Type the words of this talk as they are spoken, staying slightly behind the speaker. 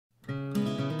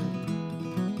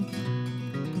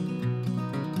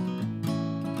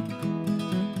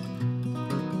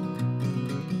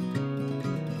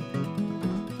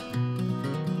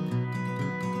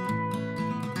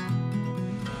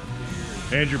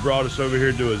Andrew brought us over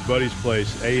here to his buddy's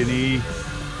place, A&E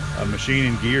Machine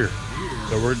and Gear.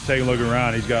 So we're taking a look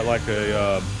around. He's got like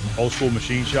a old school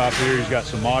machine shop here. He's got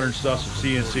some modern stuff, some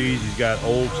CNCs. He's got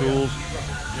old tools.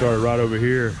 Started right over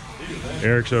here.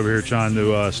 Eric's over here trying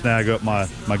to snag up my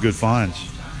good finds.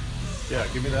 Yeah,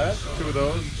 give me that. 2 of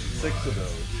those, 6 of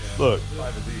those. Look,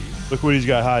 5 of these. look what he's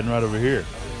got hiding right over here.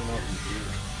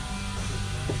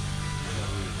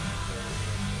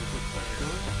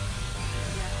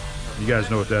 You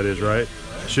guys know what that is, right?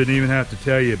 Shouldn't even have to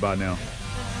tell you by now.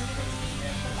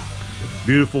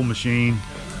 Beautiful machine.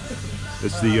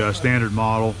 It's the standard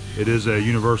model. It is a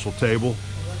universal table,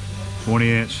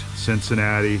 20-inch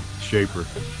Cincinnati shaper.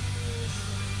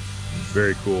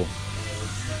 Very cool.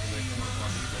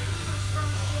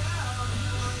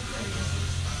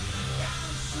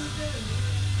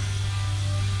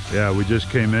 Yeah, we just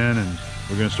came in and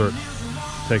we're gonna start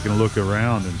taking a look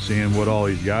around and seeing what all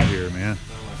he's got here, man.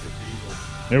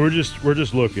 And we're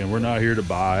just looking. We're not here to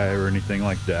buy or anything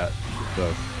like that.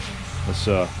 So let's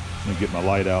let me get my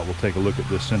light out. We'll take a look at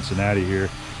this Cincinnati here.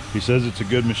 He says it's a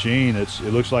good machine. It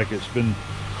looks like it's been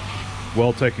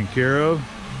well taken care of.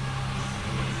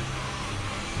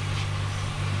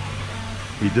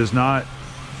 He does not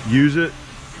use it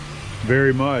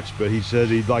very much, but he said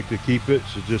he'd like to keep it,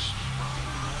 so just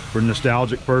for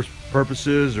nostalgic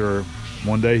purposes, or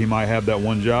one day he might have that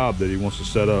one job that he wants to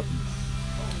set up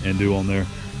and do on there.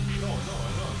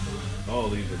 Oh,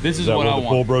 this is what I the want.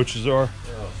 pull broaches are.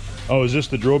 Oh, is this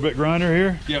the drill bit grinder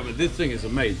here? Yeah, but this thing is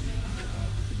amazing.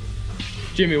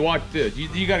 Jimmy, watch this.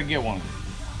 You got to get one of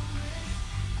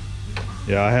these.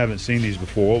 Yeah, I haven't seen these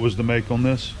before. What was the make on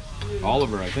this?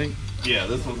 Oliver, I think. Yeah,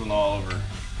 this one's an Oliver.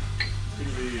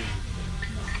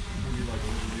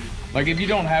 Like, if you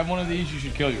don't have one of these, you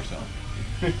should kill yourself.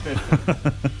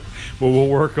 Well, we'll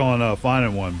work on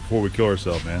finding one before we kill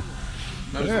ourselves, man.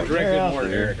 No, it's directed more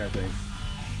at Eric, I think.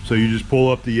 So you just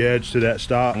pull up the edge to that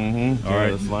stop. Mm-hmm. All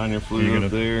right. Let's line your fluid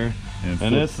up there.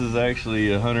 And this is actually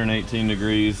 118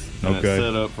 degrees. And Okay. it's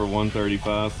set up for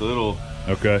 135, so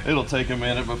it'll take a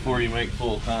minute before you make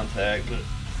full contact. But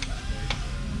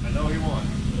I know you want.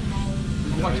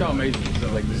 Watch how amazing this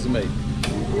is. Like, this is amazing. And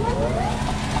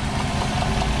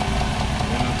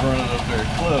it's running up very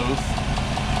close.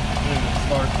 And it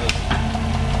starts to.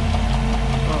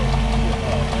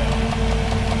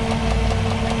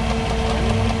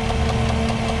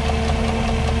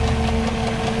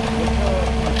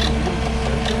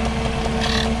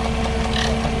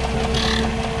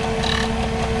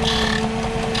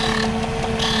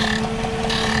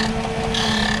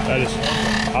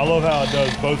 I love how it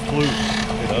does both flutes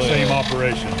at the same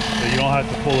operation, so you don't have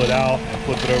to pull it out and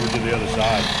flip it over to the other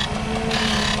side.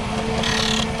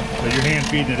 So you're hand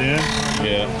feeding it in?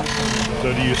 Yeah.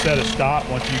 So do you set a stop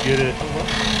once you get it?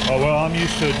 Oh, well, I'm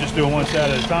used to just doing one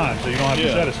set at a time, so you don't have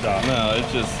to set a stop. No,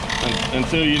 it's just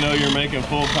until you know you're making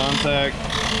full contact,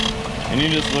 and you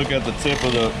just look at the tip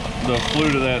of the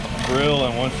flute of that drill,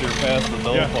 and once you're past the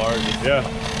dull part,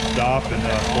 stop and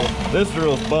this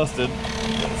drill's busted,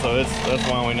 so that's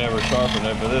why we never sharpen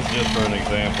it. But this is just for an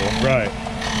example. Right.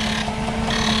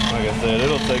 Like I said,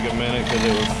 it'll take a minute because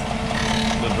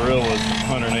the drill was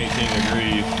 118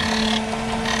 degrees.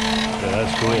 Yeah, that's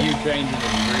cool. Are you changing the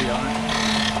degree on it?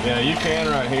 Yeah, you can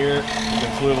right here. You can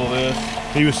swivel this.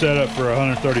 He was set up for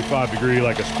 135 degree,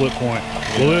 like a split point.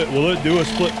 Yeah. Will it do a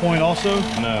split point also?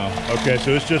 No. Okay,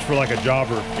 so it's just for like a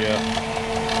jobber. Yeah.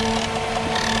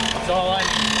 That's all I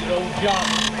need, good old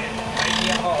jobber, man. Make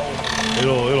me a hole.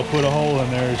 It'll put a hole in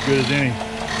there as good as any.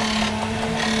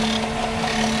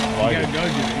 Like you gotta go,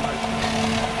 Jimmy.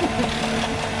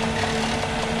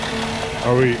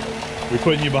 Are we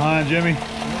putting you behind, Jimmy?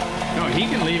 No, he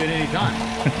can leave at any time.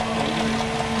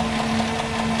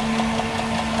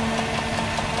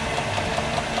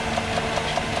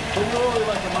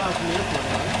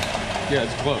 Yeah,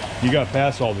 it's close. You got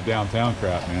past all the downtown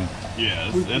crap, man.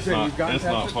 Yeah, it's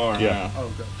not far now. Oh,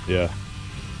 okay. Yeah.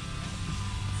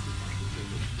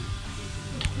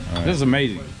 Right. This is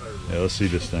amazing. Yeah, let's see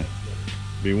this thing.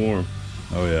 Be warm.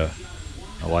 Oh yeah,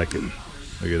 I like it.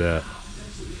 Look at that.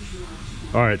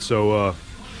 All right, so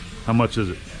how much is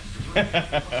it?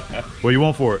 What do you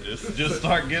want for it? Just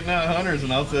start getting out hunters,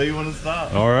 and I'll tell you when to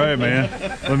stop. All right, man.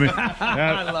 Let me.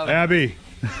 I love it. Abby.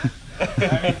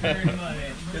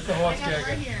 Get the horse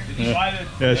checker. Did you buy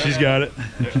the? Yeah, she's got it.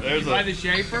 Did you buy the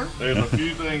shaper? There's a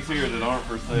few things here that aren't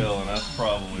for sale, and that's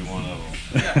probably one of them.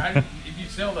 Yeah, if you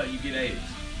sell that, you get AIDS.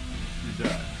 You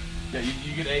die. Yeah,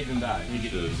 you get AIDS and die.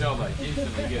 You sell that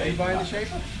instantly. You get AIDS. Are you buying the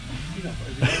shaper?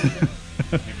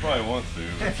 He probably wants to.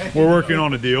 We're working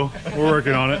on a deal. We're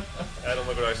working on it. Adam,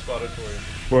 look what I spotted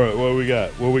for you. What we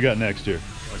got? What we got next here?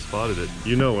 I spotted it.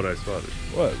 You know what I spotted?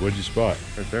 What? What'd you spot?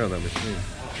 Right there on that machine.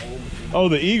 Oh,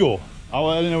 the Eagle. Oh,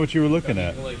 I didn't know what you were looking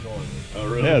at. Oh,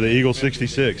 really? Yeah, the Eagle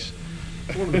 66.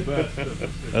 It's one of the best.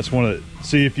 That's one of the.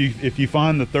 See, if you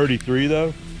find the 33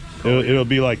 though, it'll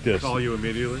be like this. Call you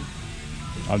immediately.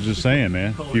 I'm just saying,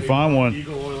 man. If you find one,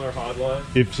 Eagle Oiler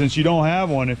hotline. since you don't have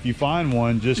one, if you find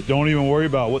one, just don't even worry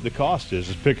about what the cost is.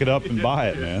 Just pick it up and buy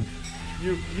it, man.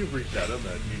 You've reached out. I'm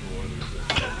that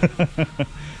Eagle Oiler.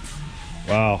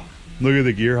 Wow, look at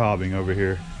the gear hobbing over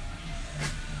here.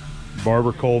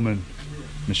 Barber Coleman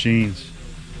machines.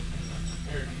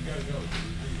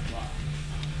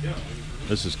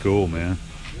 This is cool, man.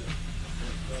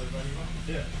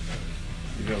 You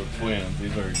got the twins.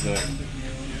 These are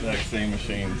exact same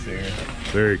machines here.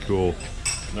 Very cool.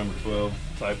 Number 12,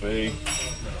 Type A.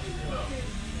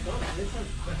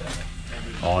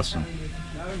 Awesome.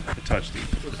 I touched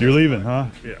it. You're leaving, huh?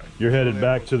 Yeah. You're headed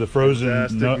back to the frozen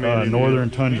Fantastic meeting, northern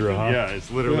dude. tundra, huh? Yeah, it's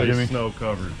literally Jimmy? snow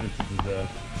covered. It's a disaster.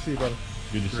 See you, brother.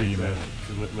 Good to see you, man.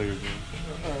 Later,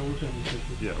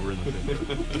 yeah, we're in the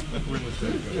same. We're in the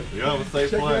same. You have a safe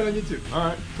Check you flight. out on YouTube. All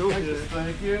right, cool.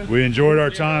 Thank you. We enjoyed our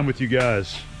time with you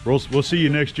guys. We'll see you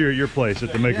next year at your place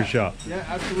at the Maker Shop. Yeah,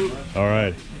 absolutely. All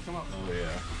right. Come up. Oh yeah.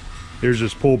 Here's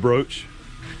this pull brooch.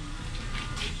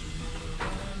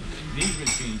 These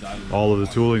machines, All of the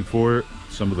tooling for it.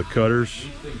 Some of the cutters.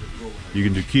 You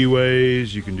can do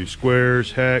keyways. You can do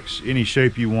squares, hex, any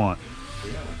shape you want.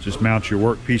 Just mount your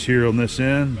workpiece here on this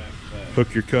end.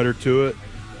 Hook your cutter to it,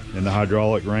 and the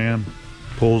hydraulic ram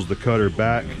pulls the cutter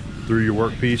back through your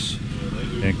workpiece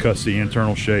and cuts the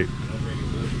internal shape.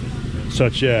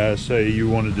 Such as, say you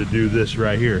wanted to do this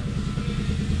right here.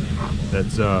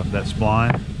 That's that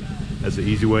spline. That's an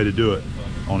easy way to do it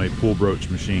on a pull broach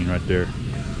machine right there.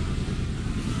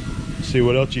 See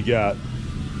what else you got.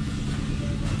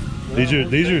 These are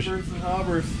Shapers and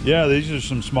hobbers. yeah, these are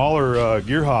some smaller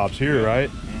gear hobs here, right?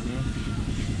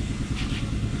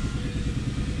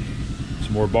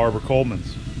 Some more Barber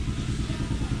Colemans.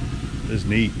 This is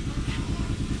neat.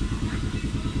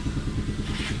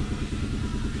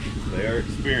 They are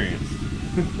experienced.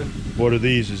 What are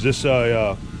these? Is this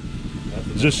a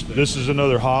this is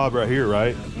another hob right here,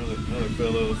 right? Another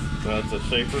fellow. That's a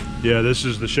shaper. Yeah, this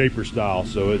is the shaper style.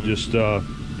 So it just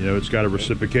you know, it's got a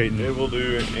reciprocating. It will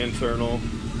do internal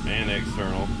and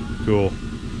external Cool.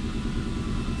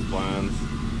 splines.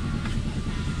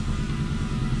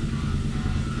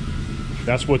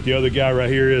 That's what the other guy right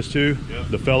here is too. Yep.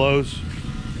 The fellows.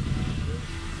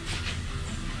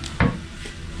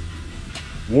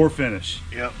 War finish.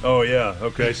 Yep. Oh yeah.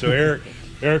 Okay. So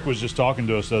Eric was just talking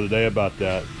to us the other day about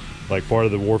that. Like part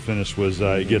of the war finish was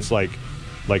it gets like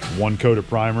one coat of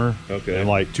primer, Okay. and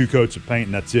like 2 coats of paint,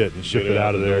 and that's it, and ship Get it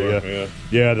out of there. door,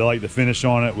 Yeah. Yeah. The finish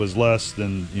on it was less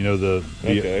than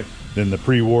Okay. than the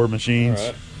pre-war machines. All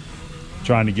right.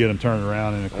 Trying to get them turned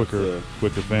around in a That's quicker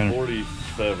a manner.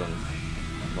 47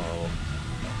 model.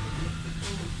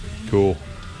 Cool.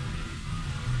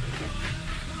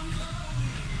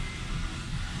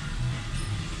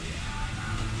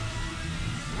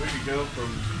 We could go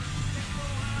from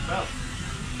about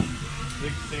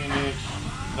 16-inch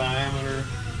diameter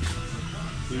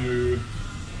to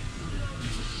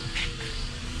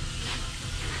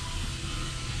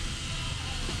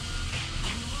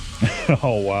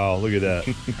Oh wow! Look at that!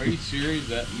 Are you serious?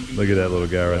 That you can Look at that little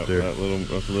guy right there. that's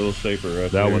a little shaper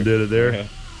right That there. one did it there. Yeah.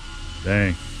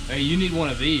 Dang! Hey, you need one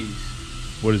of these.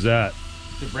 What is that?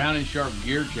 The Brown and Sharp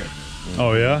gear checker.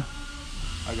 Oh yeah!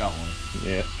 I got one.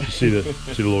 Yeah. See the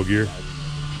little gear?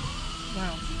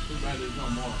 Wow. Too bad there's no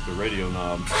more. The radio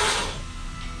knob.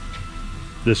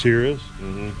 This here is?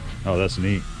 Mm-hmm. Oh, that's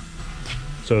neat.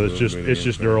 So it's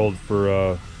just knurled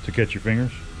for to catch your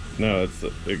fingers. No,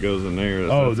 it goes in there.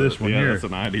 Oh, this one here. That's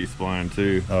an ID spline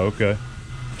too. Oh, okay.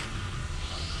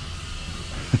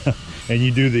 And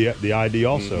you do the ID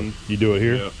also. You do it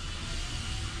here. Yep.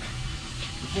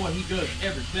 Boy, he does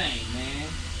everything, man.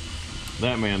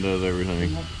 That man does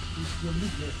everything.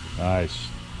 Nice.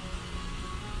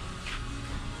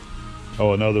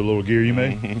 Oh, another little gear you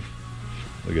made?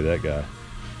 Look at that guy.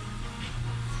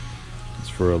 It's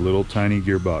for a little tiny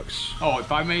gearbox. Oh,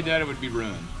 if I made that, it would be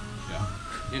ruined. Yeah,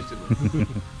 instantly.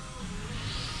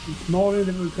 The small end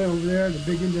of it was put over there, the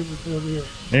big end of it was put over here.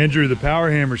 Andrew, the power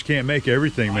hammers can't make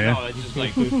everything, man. I know, it's just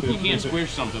like, you can't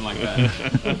squish something like that.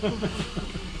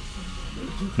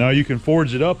 No, you can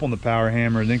forge it up on the power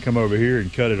hammer and then come over here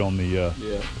and cut it on the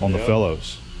the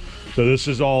fellows. So this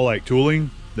is all like tooling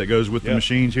that goes with the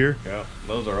machines here. Yeah,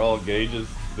 those are all gauges,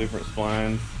 different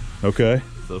splines. Okay.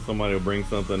 So somebody will bring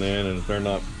something in, and if they're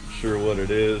not sure what it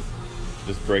is,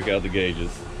 just break out the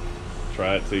gauges.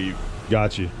 Try it till you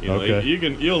Got you. You know, Okay.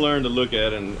 you'll learn to look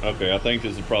at it and, okay, I think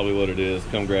this is probably what it is.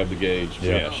 Come grab the gauge.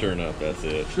 Yeah. Yeah, sure enough, that's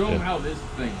it. Show them how this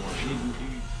thing works.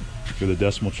 For the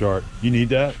decimal chart. You need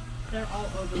that? They're all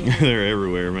over the They're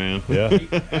everywhere, man. Yeah.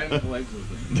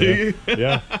 Do you?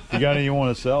 Yeah. If you got any you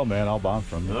want to sell, man, I'll buy them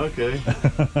from you. Okay.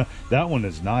 That one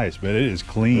is nice, man. It is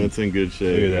clean. It's in good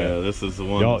shape. Look at that. Yeah, this is the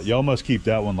one. Y'all must keep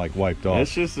that one like wiped off.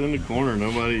 It's just in the corner.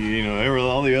 Nobody, you know,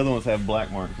 all the other ones have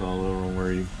black marks all over them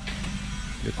where you.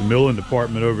 Get the milling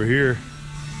department over here.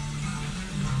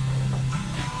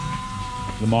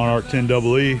 The Monarch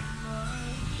 10EE.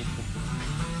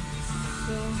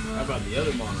 How about the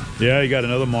other Monarch? Yeah, you got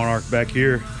another Monarch back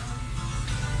here.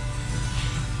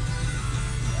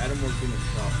 Adam worked in the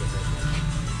shop with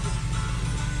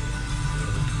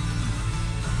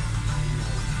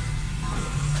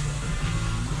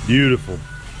that. Beautiful.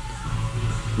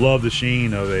 Love the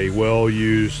sheen of a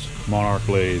well-used Monarch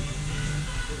lathe.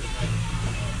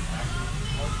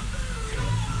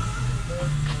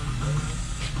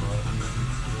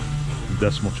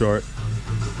 Decimal chart.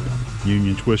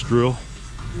 Union twist drill.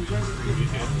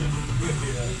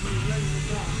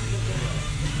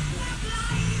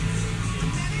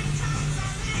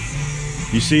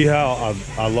 You see how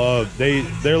I love,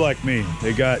 they're like me.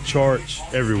 They got charts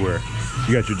everywhere.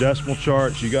 You got your decimal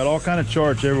charts, you got all kind of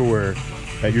charts everywhere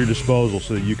at your disposal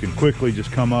so that you can quickly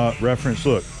just come up, reference,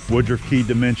 look, Woodruff key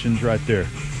dimensions right there.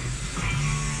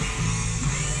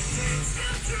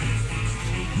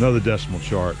 Another decimal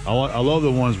chart. I love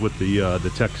the ones with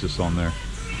the Texas on there.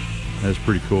 That's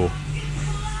pretty cool.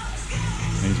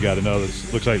 And he's got another,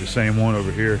 looks like the same one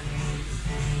over here.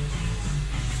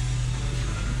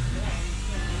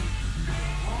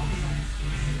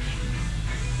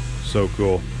 So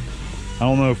cool. I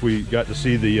don't know if we got to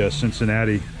see the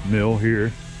Cincinnati mill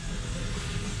here.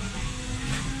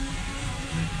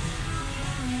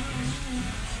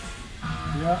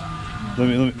 Yeah.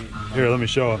 Let me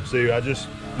show them. See,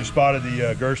 you spotted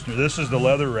the Gerstner. This is the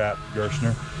leather wrap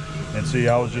Gerstner. And see,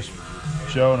 I was just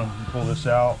showing them. You pull this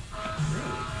out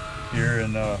here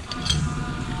and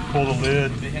pull the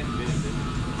lid. And you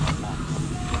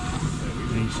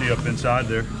can see up inside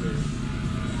there.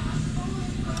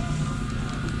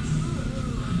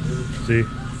 See,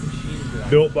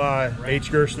 built by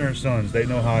H. Gerstner and Sons,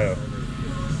 Dayton, Ohio.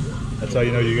 That's how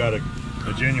you know you got a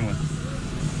genuine.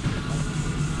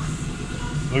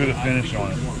 Look at the finish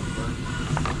on it.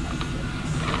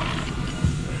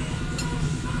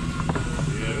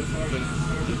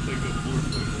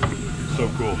 So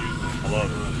cool. I love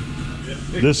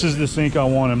it. This is the sink I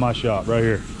want in my shop right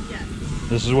here. Yes.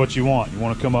 This is what you want. You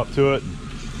want to come up to it, and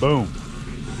boom.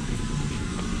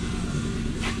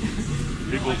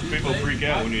 People freak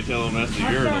out when you tell them that's the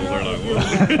urinal. They're like, whoa.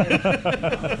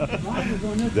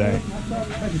 Dang.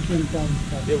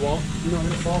 It won't? You know,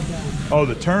 it falls down. Oh,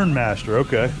 the turn master.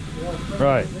 Okay.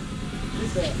 Right.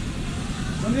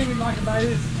 One thing we like about it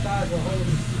is the size of the hole.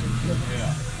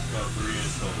 Yeah, about 3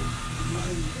 inch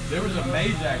holes. There was a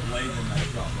Mazak lathe in that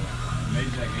shop.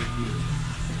 Mazak 18.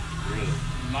 Really?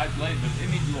 Nice lathe, but it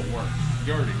needs a little work.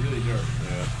 Dirty, really dirty.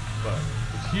 Yeah. But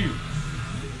it's huge.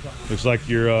 Looks like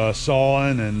you're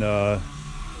sawing, and you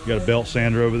got a belt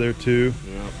sander over there too.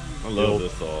 Yeah. I love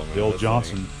this saw, man. The old This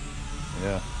Johnson. thing.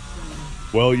 Yeah.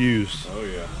 Well used. Oh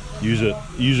yeah. Use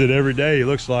it every day. It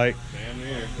looks like. Damn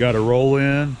near. Got a roll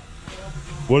in.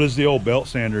 What is the old belt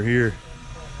sander here?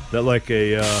 Is that like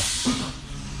a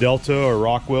Delta or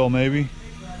Rockwell maybe?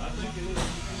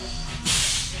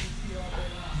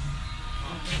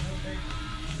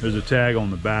 There's a tag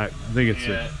on the back. I think it's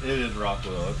Yeah, it is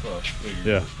Rockwell. That's what I figured.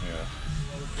 Yeah. Yeah.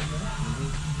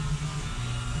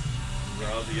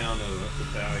 Graziano, that's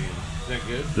Italian. Is that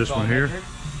good? This It's all one here? metric?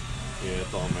 Yeah,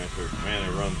 it's all metric. Man,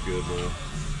 it runs good, bro.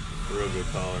 Real good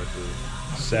tolerances.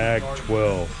 SAG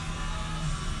 12.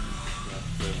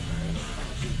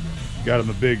 Got him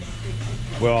a big,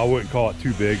 well, I wouldn't call it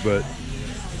too big, but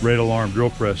red alarm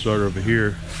drill press starter over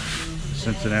here.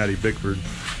 Cincinnati Bickford.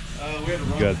 We had to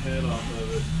run Got the head off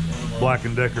of it. Black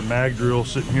 & Decker mag drill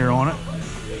sitting here on it.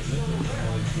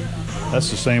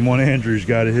 That's the same one Andrew's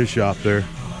got at his shop there.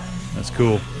 That's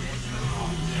cool.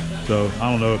 So I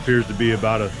don't know, appears to be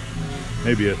about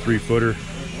maybe a 3-footer.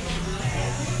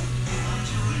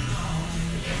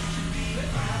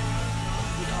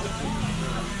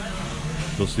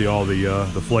 You'll see all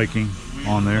the flaking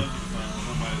on there.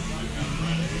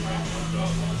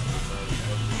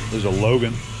 There's a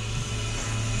Logan.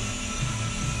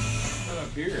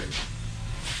 Up here.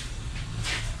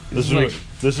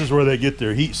 This is where they get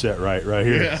their heat set right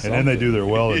here, Yeah. and then they do their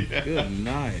welding. Good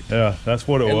night. Yeah, that's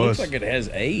what it It was. looks like it has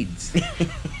AIDS.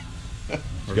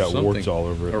 It's got warts all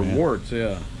over it. Or man. warts,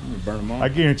 yeah. I'm gonna burn them off. I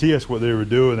guarantee that's what they were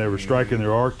doing. They were striking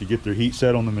their arc to get their heat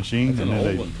set on the machine. That's an and old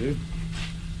then one too.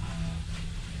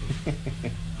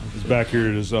 it's back here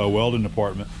at his welding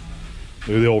department.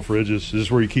 Look at the old fridges. Is this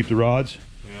where you keep the rods?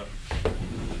 Yep.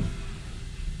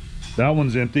 That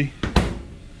one's empty.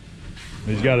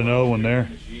 He's got another one there.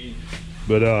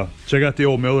 But check out the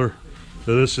old Miller.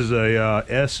 So this is a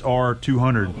SR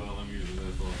 200. Well, I'm using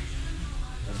this one.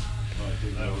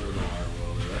 That was a wire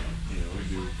welder. We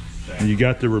do that. And you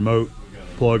got the remote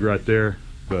plug right there,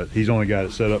 but he's only got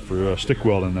it set up for stick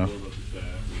welding though.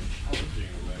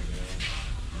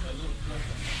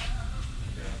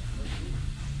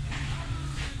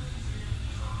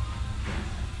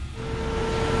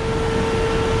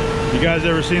 You guys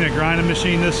ever seen a grinding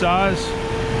machine this size?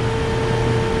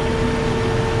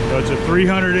 So it's a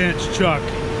 300-inch chuck.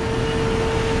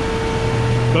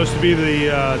 Supposed to be the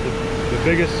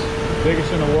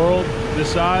biggest in the world.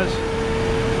 This size.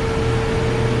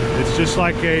 It's just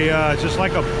like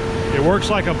it works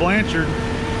like a Blanchard.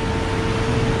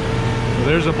 So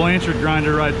there's a Blanchard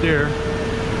grinder right there.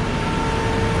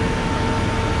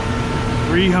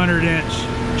 300-inch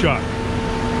chuck.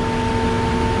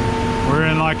 We're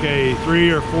in like a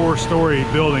 3 or 4 story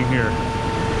building here.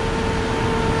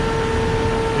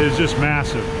 It's just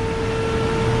massive. It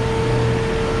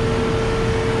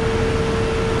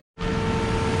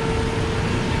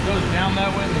goes down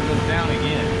that way and it goes down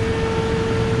again.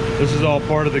 This is all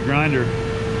part of the grinder.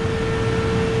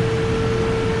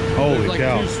 Holy There's like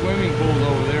cow. 2 swimming pools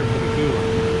over there for the cooler.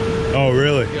 Oh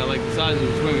really? Yeah, like the size of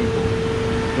a swimming pool.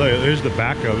 Look, there's the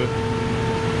back of it.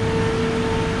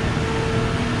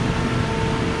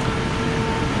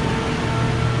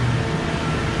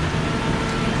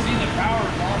 See the power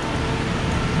off.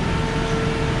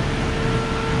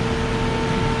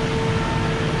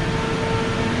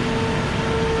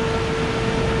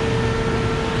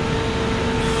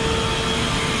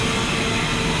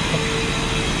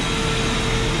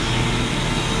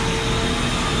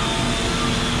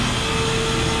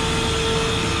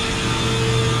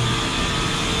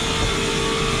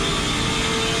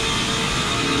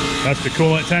 That's the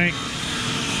coolant tank.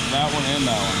 That one and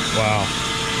that one. Wow.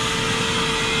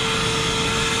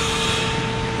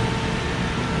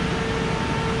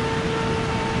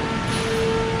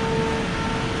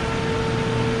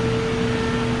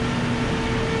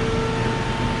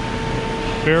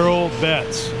 Barrel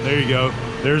Betts. There you go.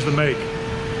 There's the make.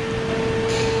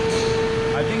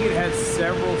 I think it has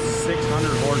several 600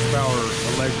 horsepower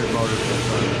electric motors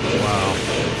inside.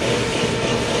 Wow.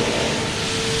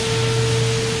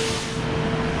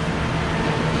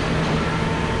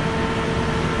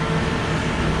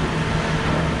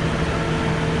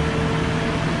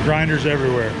 Grinders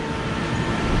everywhere.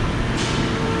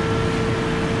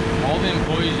 All the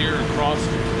employees here are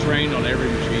cross-trained on every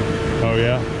machine. Oh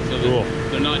yeah? So Cool.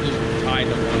 they're not just tied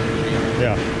to one machine.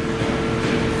 Yeah. It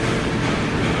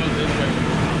goes this way.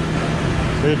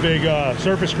 There's a big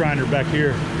surface grinder back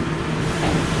here. Two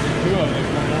of them.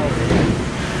 There's one more over here.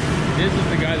 This is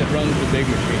the guy that runs the big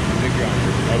machine, the big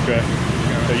grinder. Okay.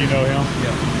 So you know him?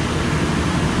 Yeah.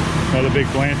 Another big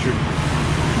Blanchard.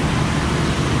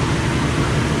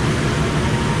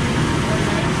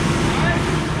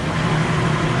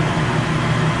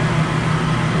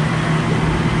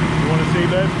 You want to see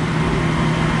that?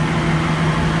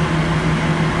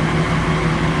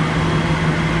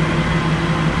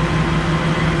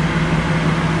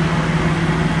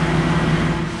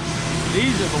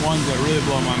 These are the ones that really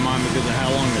blow my mind because of how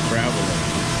long they travel.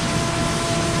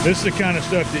 This is the kind of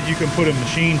stuff that you can put a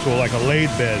machine tool like a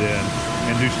lathe bed in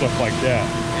and do stuff like that.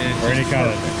 And it's Or any just kind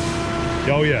perfect. of.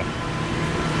 Oh yeah.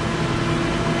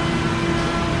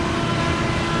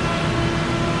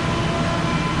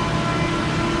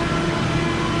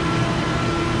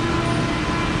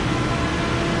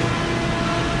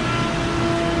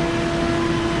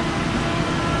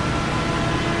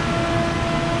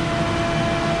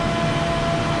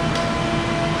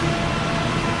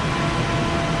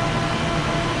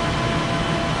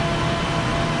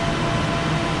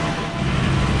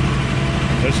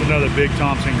 There's another big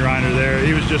Thompson grinder there.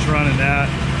 He was just running that.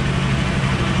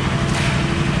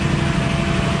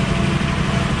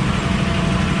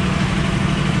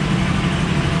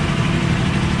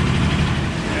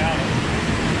 Yeah.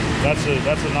 That's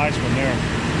a nice one there.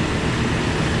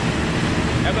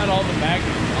 How about all the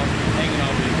magnets hanging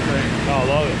off these frames? Oh, I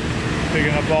love it.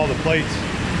 Picking up all the plates.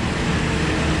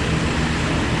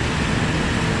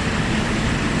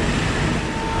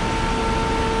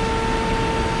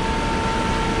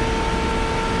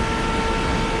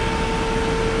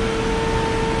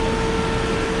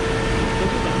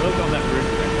 Look on that roof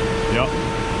there. Yep.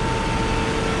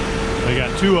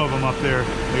 two of them up there.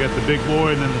 They got the big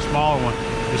boy and then the smaller one.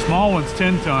 The small one's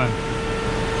 10 ton.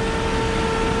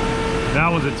 That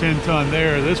one's a 10 ton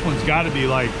there. This one's got to be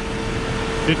like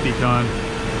 50 ton.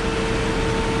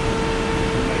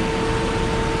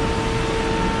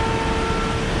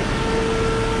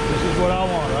 This is what I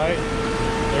want, right?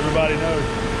 Everybody knows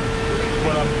this is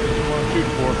what I'm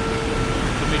shooting for.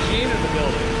 The machine or the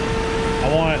building? I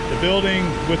want the building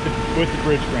with the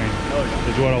bridge crane. Oh,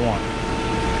 yeah. Is what I want.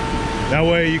 That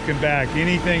way you can back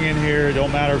anything in here. It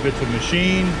don't matter if it's a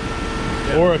machine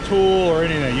or a tool or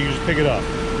anything. You can just pick it up.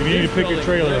 If you need to pick a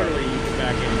trailer up. Literally, you can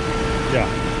back in.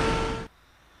 Yeah.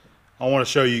 I want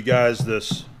to show you guys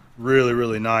this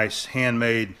really nice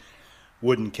handmade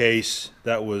wooden case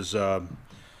that was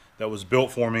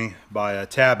built for me by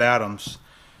Tab Adams.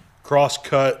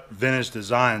 Crosscut Vintage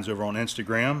Designs over on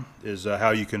Instagram is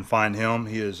how you can find him.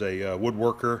 He is a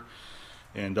woodworker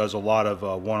and does a lot of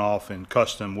one-off and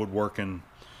custom woodworking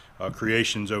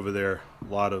creations over there.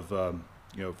 A lot of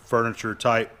furniture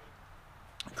type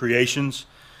creations.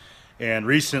 And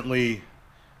recently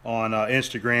on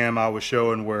Instagram, I was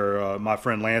showing where my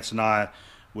friend Lance and I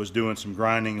was doing some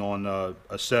grinding on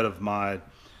a set of my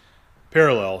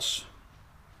parallels.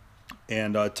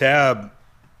 And Tab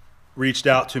reached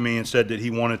out to me and said that he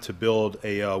wanted to build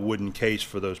a wooden case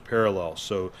for those parallels.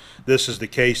 So this is the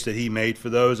case that he made for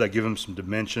those. I give him some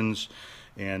dimensions,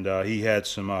 and he had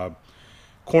some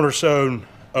cornerstone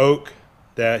oak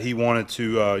that he wanted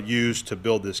to use to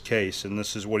build this case, and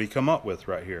this is what he come up with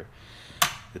right here.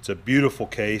 It's a beautiful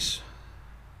case,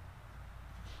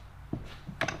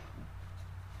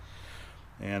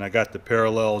 and I got the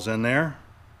parallels in there.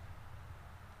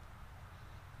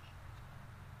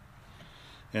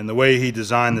 And the way he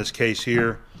designed this case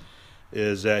here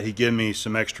is that he gave me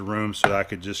some extra room so that I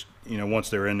could just, once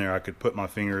they're in there, I could put my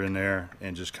finger in there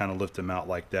and just kind of lift them out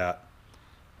like that.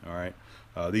 All right.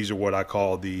 These are what I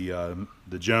call the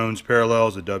Jones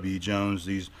parallels, the W. Jones.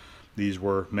 These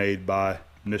were made by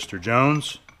Mr.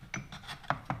 Jones.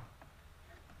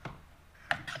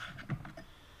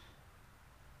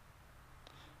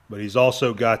 But he's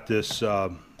also got this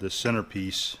this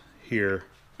centerpiece here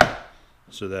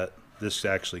so that this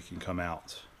actually can come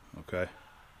out. Okay.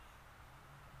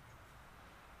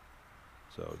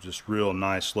 So just real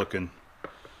nice looking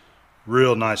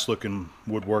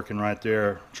woodworking right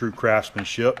there. True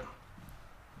craftsmanship.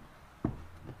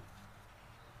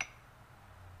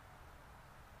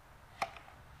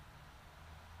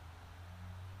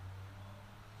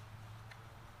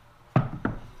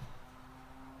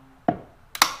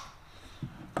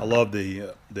 I love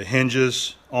the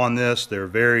hinges on this. They're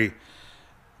very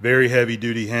heavy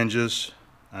duty hinges.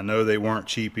 I know they weren't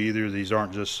cheap either. These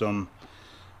aren't just some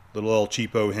little old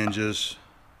cheapo hinges.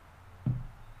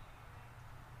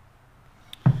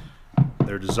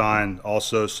 They're designed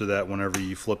also so that whenever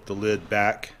you flip the lid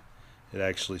back, it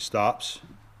actually stops.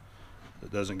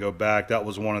 It doesn't go back. That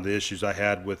was one of the issues I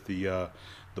had with the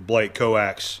Blake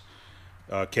coax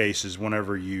cases.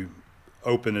 Whenever you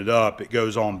open it up, it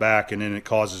goes on back, and then it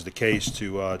causes the case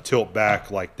to tilt back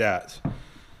like that.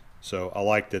 So I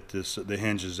like that the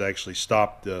hinges actually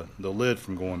stop the lid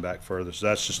from going back further. So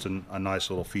that's just a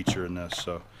nice little feature in this.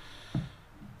 So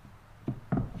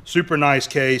super nice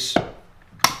case.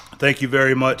 Thank you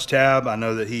very much, Tab. I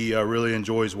know that he really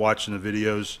enjoys watching the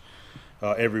videos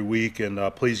every week, and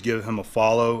please give him a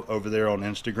follow over there on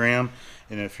Instagram.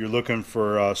 And if you're looking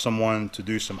for someone to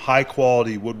do some high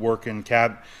quality woodworking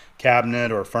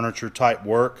cabinet or furniture type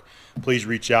work, please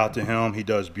reach out to him. He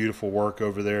does beautiful work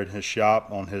over there in his shop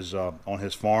on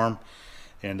his farm.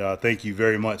 And thank you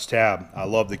very much, Tab. I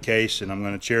love the case, and I'm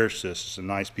going to cherish this. It's a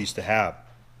nice piece to have.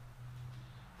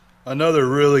 Another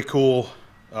really cool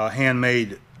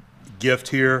handmade gift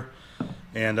here,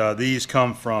 and these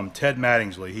come from Ted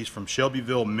Mattingsley. He's from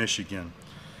Shelbyville, Michigan,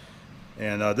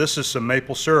 and this is some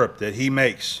maple syrup that he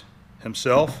makes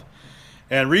himself.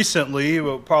 And recently,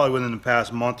 well, probably within the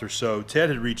past month or so, Ted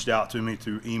had reached out to me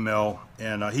through email,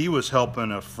 and he was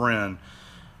helping a friend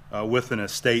with an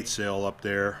estate sale up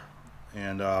there,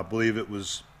 and I believe it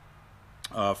was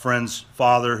a friend's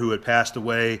father who had passed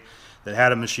away that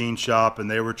had a machine shop, and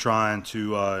they were trying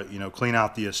to clean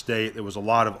out the estate. There was a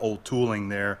lot of old tooling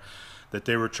there that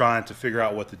they were trying to figure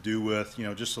out what to do with.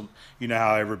 Just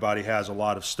how everybody has a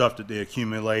lot of stuff that they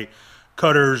accumulate,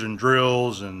 cutters and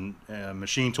drills and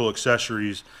machine tool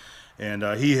accessories. And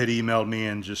he had emailed me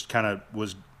and just kind of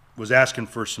was asking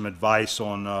for some advice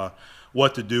on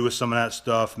what to do with some of that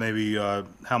stuff, maybe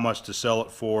how much to sell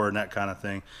it for and that kind of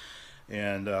thing.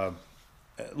 And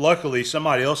luckily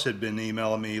somebody else had been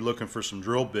emailing me looking for some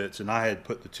drill bits, and I had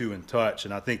put the two in touch,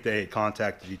 and I think they had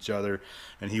contacted each other,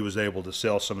 and he was able to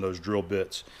sell some of those drill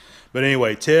bits. But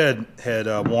anyway, Ted had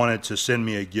wanted to send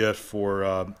me a gift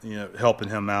for helping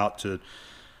him out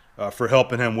for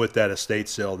helping him with that estate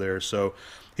sale there. So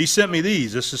he sent me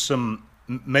these. This is some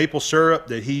maple syrup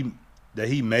that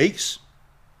he makes,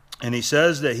 and he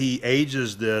says that he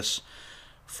ages this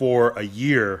for a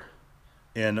year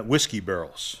in whiskey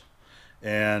barrels.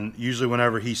 And usually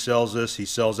whenever he sells this, he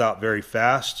sells out very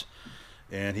fast,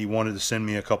 and he wanted to send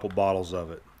me a couple bottles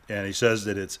of it. And he says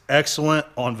that it's excellent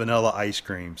on vanilla ice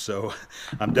cream. So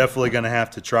I'm definitely going to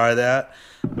have to try that.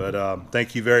 But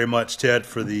thank you very much, Ted,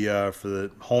 for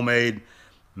the homemade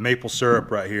maple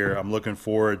syrup right here. I'm looking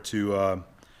forward to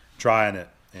trying it.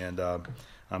 And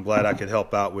I'm glad I could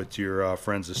help out with your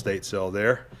friend's estate sale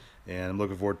there. And I'm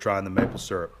looking forward to trying the maple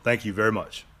syrup. Thank you very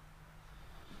much.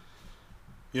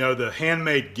 You know, the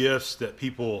handmade gifts that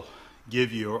people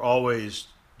give you are always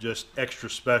just extra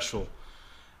special.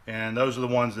 And those are the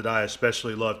ones that I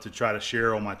especially love to try to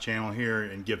share on my channel here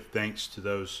and give thanks to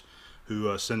those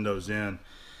who send those in.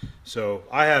 So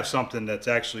I have something that's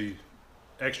actually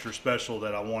extra special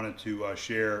that I wanted to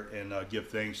share and give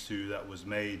thanks to that was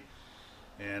made.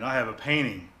 And I have a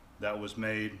painting that was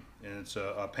made, and it's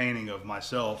a painting of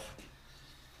myself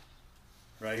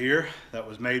right here that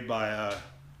was made by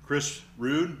Chris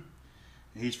Rude.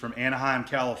 He's from Anaheim,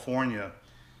 California.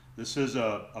 This is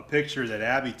a picture that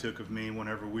Abby took of me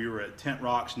whenever we were at Tent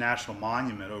Rocks National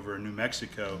Monument over in New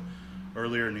Mexico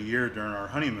earlier in the year during our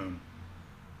honeymoon.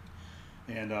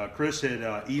 And Chris had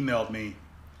emailed me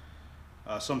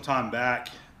some time back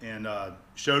and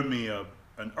showed me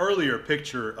an earlier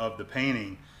picture of the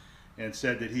painting and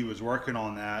said that he was working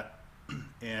on that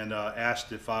and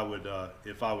asked if I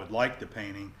would like the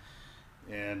painting.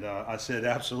 And I said,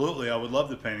 absolutely, I would love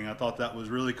the painting. I thought that was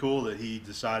really cool that he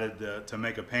decided to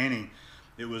make a painting.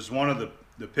 It was one of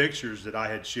the pictures that I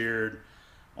had shared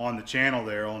on the channel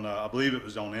there on, I believe it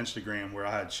was on Instagram, where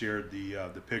I had shared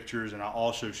the pictures, and I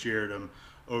also shared them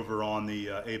over on the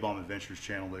A-Bomb Adventures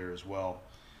channel there as well.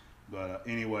 But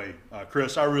anyway,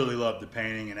 Chris, I really love the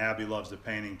painting, and Abby loves the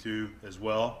painting too as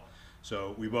well.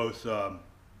 So we both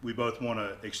want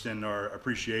to extend our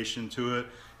appreciation to it.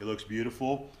 It looks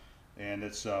beautiful. And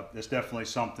it's definitely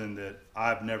something that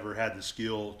I've never had the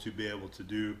skill to be able to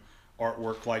do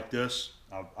artwork like this.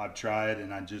 I've tried,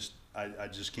 and I just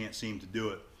can't seem to do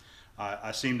it.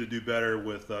 I seem to do better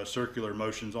with circular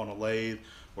motions on a lathe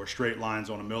or straight lines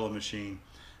on a milling machine,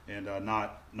 and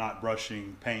not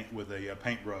brushing paint with a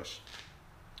paintbrush.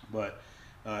 But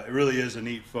it really is a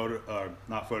neat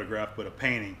not photograph, but a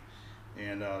painting.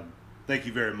 And thank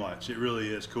you very much. It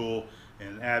really is cool.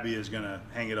 And Abby is going to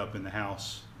hang it up in the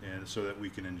house, and so that we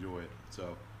can enjoy it.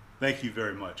 So thank you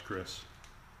very much, Chris.